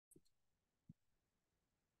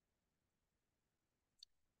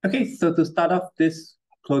Okay, so to start off this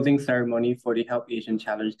closing ceremony for the Help Asian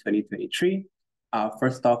Challenge 2023,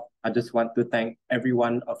 first off, I just want to thank every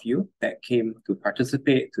one of you that came to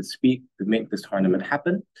participate, to speak, to make this tournament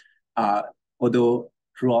happen. Uh, Although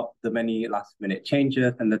throughout the many last minute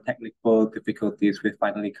changes and the technical difficulties, we've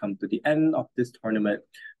finally come to the end of this tournament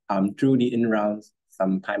through the in rounds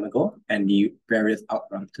some time ago and the various out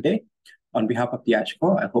rounds today. On behalf of the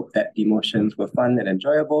ACHCO, I hope that the motions were fun and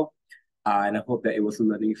enjoyable, and I hope that it was a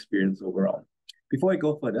learning experience overall. Before I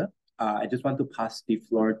go further, I just want to pass the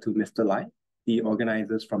floor to Mr. Lai, the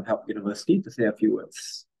organizers from Help University, to say a few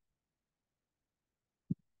words.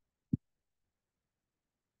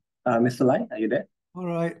 Mr. Lai, are you there? All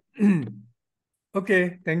right.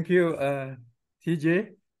 Okay, thank you,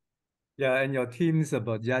 TJ. Yeah, and your teams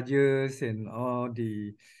about judges and all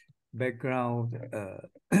the background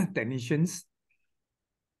technicians.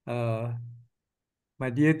 My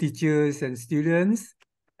dear teachers and students,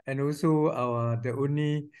 and also the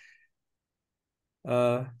only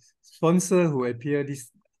sponsor who appeared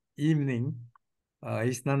this evening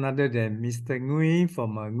is none other than Mr. Ngui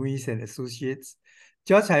from Ngui's and Associates.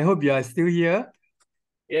 George, I hope you are still here.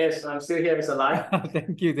 Yes, I'm still here, Mr. Lai.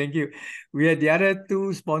 Thank you, thank you. We had the other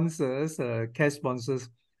two sponsors, cash sponsors,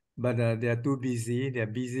 but they are too busy. They are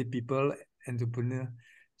busy people, entrepreneurs,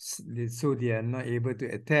 so they are not able to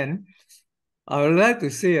attend. I would like to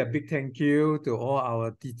say a big thank you to all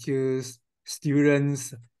our teachers,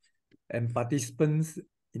 students, and participants,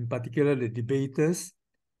 in particular the debaters.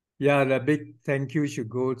 Yeah, the big thank you should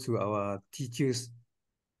go to our teachers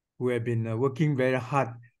who have been working very hard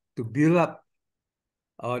to build up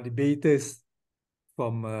our debaters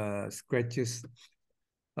from scratch.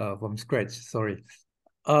 Sorry.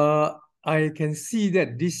 I can see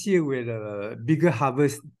that this year we had a bigger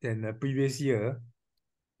harvest than the previous year,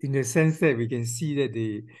 in the sense that we can see that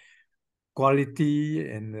the quality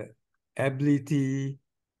and the ability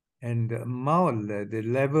and the amount, the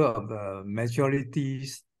level of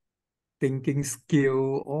maturities, thinking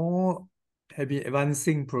skill, all have been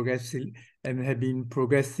advancing progressively and have been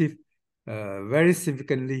progressive very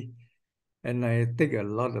significantly. And I take a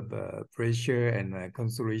lot of pressure and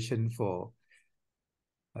consolation for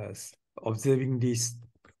observing this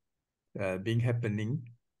being happening,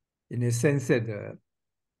 in a sense that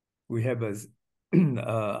we have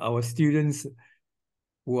our students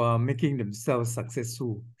who are making themselves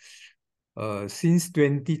successful. Since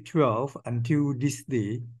 2012 until this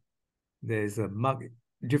day, there's a marked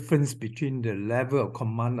difference between the level of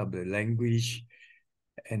command of the language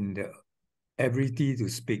and the ability to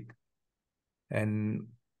speak. And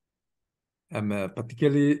I'm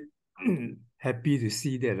particularly happy to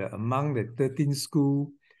see that among the 13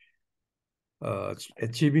 schools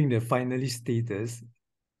achieving the finalist status,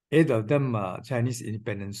 8 of them are Chinese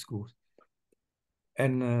independent schools.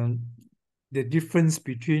 And the difference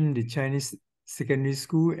between the Chinese secondary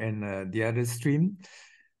school and the other stream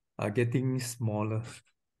are getting smaller.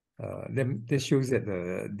 That shows that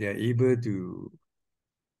they are able to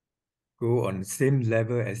go on the same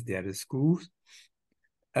level as the other schools.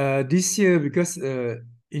 This year, because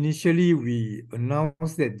initially we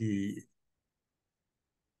announced that the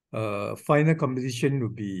final competition will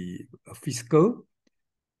be physical,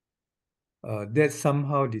 that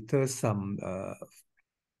somehow deters some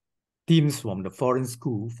teams from the foreign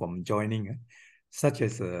school from joining, such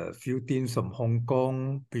as a few teams from Hong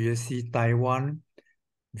Kong, previously Taiwan,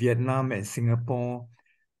 Vietnam, and Singapore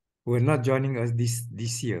were not joining us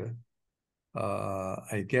this year.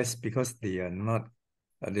 I guess because they are not,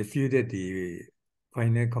 they feel that the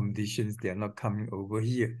final competitions, they are not coming over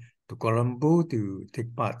here to Colombo to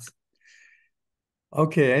take part.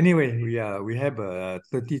 Okay, anyway, we have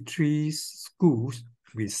 33 schools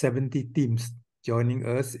with 70 teams joining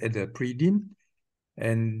us at the prelim,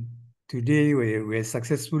 and today we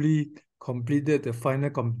successfully completed the final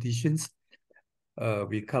competitions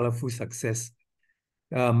with colorful success.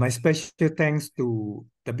 My special thanks to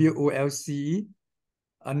WOLCE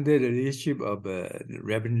under the leadership of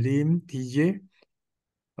Reverend Lim, TJ,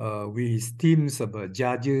 with his teams of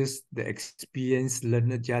judges, the experienced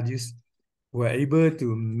learned judges, were able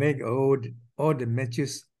to make all the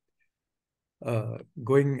matches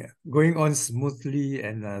going on smoothly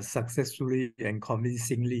and successfully and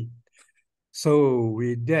convincingly. So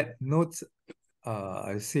with that note,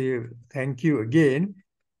 I say thank you again.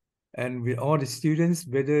 And with all the students,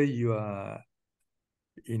 whether you are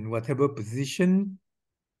in whatever position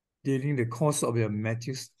during the course of your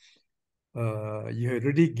matches, you have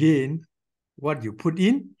already gained what you put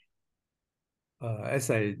in. As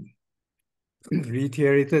I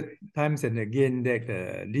reiterated times and again that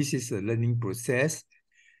this is a learning process.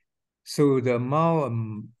 So the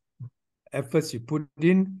amount efforts you put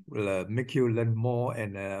in will make you learn more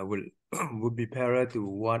and will be parallel to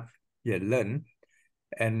what you had learned.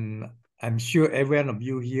 And I'm sure every one of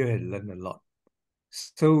you here had learned a lot.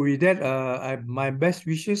 So with that, my best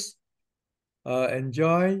wishes.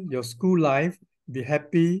 Enjoy your school life. Be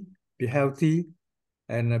happy, be healthy,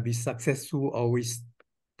 and be successful always.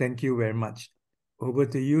 Thank you very much. Over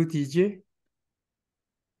to you, TJ.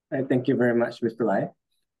 Thank you very much, Mr. Lai.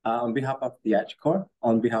 On behalf of the EdgeCore,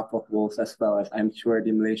 on behalf of WOLS, as well as I'm sure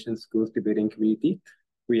the Malaysian schools debating community,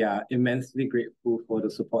 we are immensely grateful for the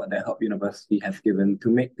support that Help University has given to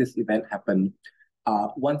make this event happen.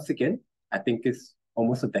 Once again, I think it's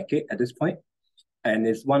almost a decade at this point, and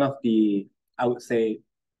it's one of the, I would say,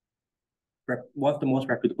 one of the most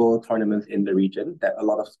reputable tournaments in the region that a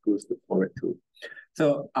lot of schools look forward to.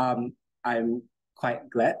 So I'm quite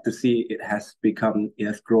glad to see it has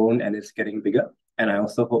grown and it's getting bigger. And I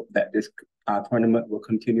also hope that this tournament will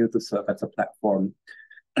continue to serve as a platform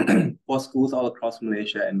for schools all across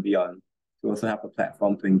Malaysia and beyond to also have a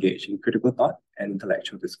platform to engage in critical thought and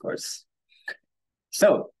intellectual discourse.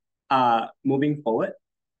 So moving forward,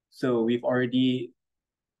 so we've already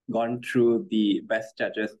gone through the best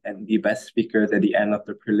judges and the best speakers at the end of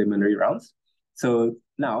the preliminary rounds. So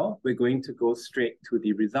now we're going to go straight to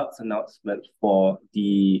the results announcement for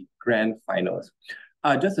the grand finals.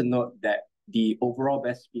 Just a note that the overall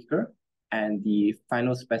best speaker and the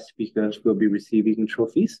finals best speakers will be receiving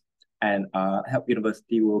trophies, and Help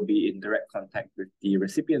University will be in direct contact with the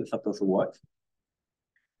recipients of those awards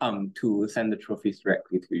to send the trophies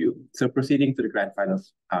directly to you. So proceeding to the grand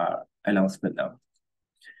finals announcement now.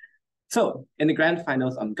 So in the grand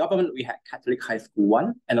finals on government, we had Catholic High School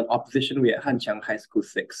 1, and on opposition, we had Hanqiang High School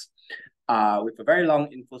 6. With a very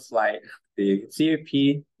long info slide, the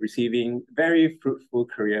CAP receiving very fruitful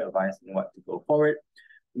career advice on what to go forward.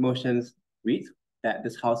 Motions read that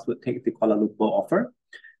this house would take the Kuala Lumpur offer.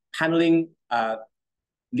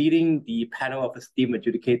 Leading the panel of esteemed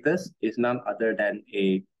adjudicators is none other than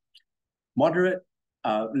a moderate,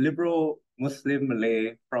 liberal Muslim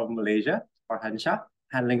Malay from Malaysia, Farhan Shah.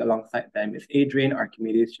 Handling alongside them is Adrian,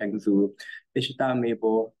 Archimedes, Chengzu, Ishita,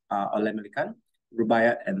 Mabel, Olemelikan,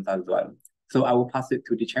 Rubaiyat, and Zazwan. So I will pass it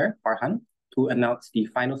to the chair, Farhan, to announce the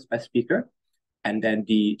final best speaker and then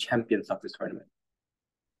the champions of this tournament.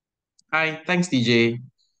 Hi, thanks, DJ.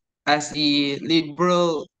 As a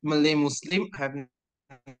liberal Malay Muslim, I have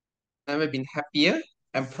never been happier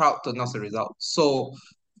and proud to announce the result. So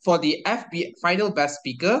for the FB final best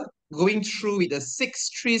speaker, going through with a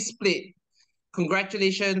 6-3 split.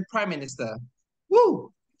 Congratulations, Prime Minister.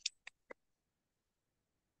 Woo!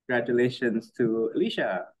 Congratulations to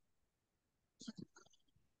Alicia.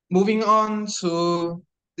 Moving on to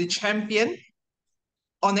the champion.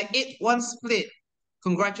 On the 8-1 split,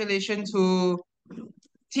 congratulations to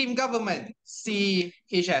Team Government,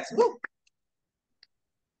 CHS. Woo!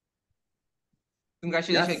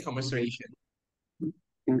 Congratulations and commiseration.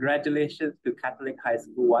 Congratulations to Catholic High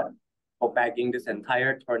School 1 for bagging this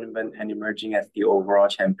entire tournament and emerging as the overall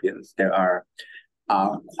champions. There are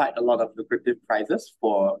quite a lot of lucrative prizes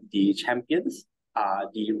for the champions.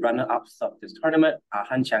 The runner-ups of this tournament,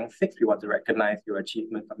 Hanqiang 6, we want to recognize your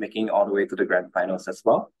achievement of making it all the way to the grand finals as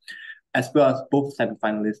well as both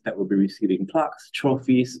semi-finalists that will be receiving plaques,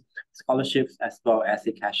 trophies, scholarships, as well as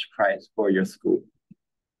a cash prize for your school.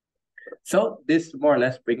 So this more or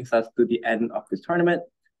less brings us to the end of this tournament.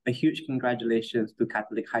 A huge congratulations to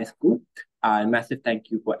Catholic High School. A massive thank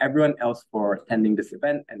you for everyone else for attending this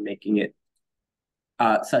event and making it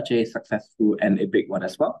such a successful and a big one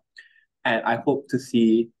as well. And I hope to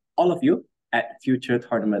see all of you at future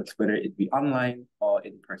tournaments, whether it be online or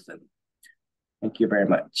in person. Thank you very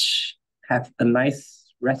much. Have a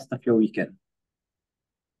nice rest of your weekend.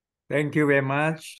 Thank you very much.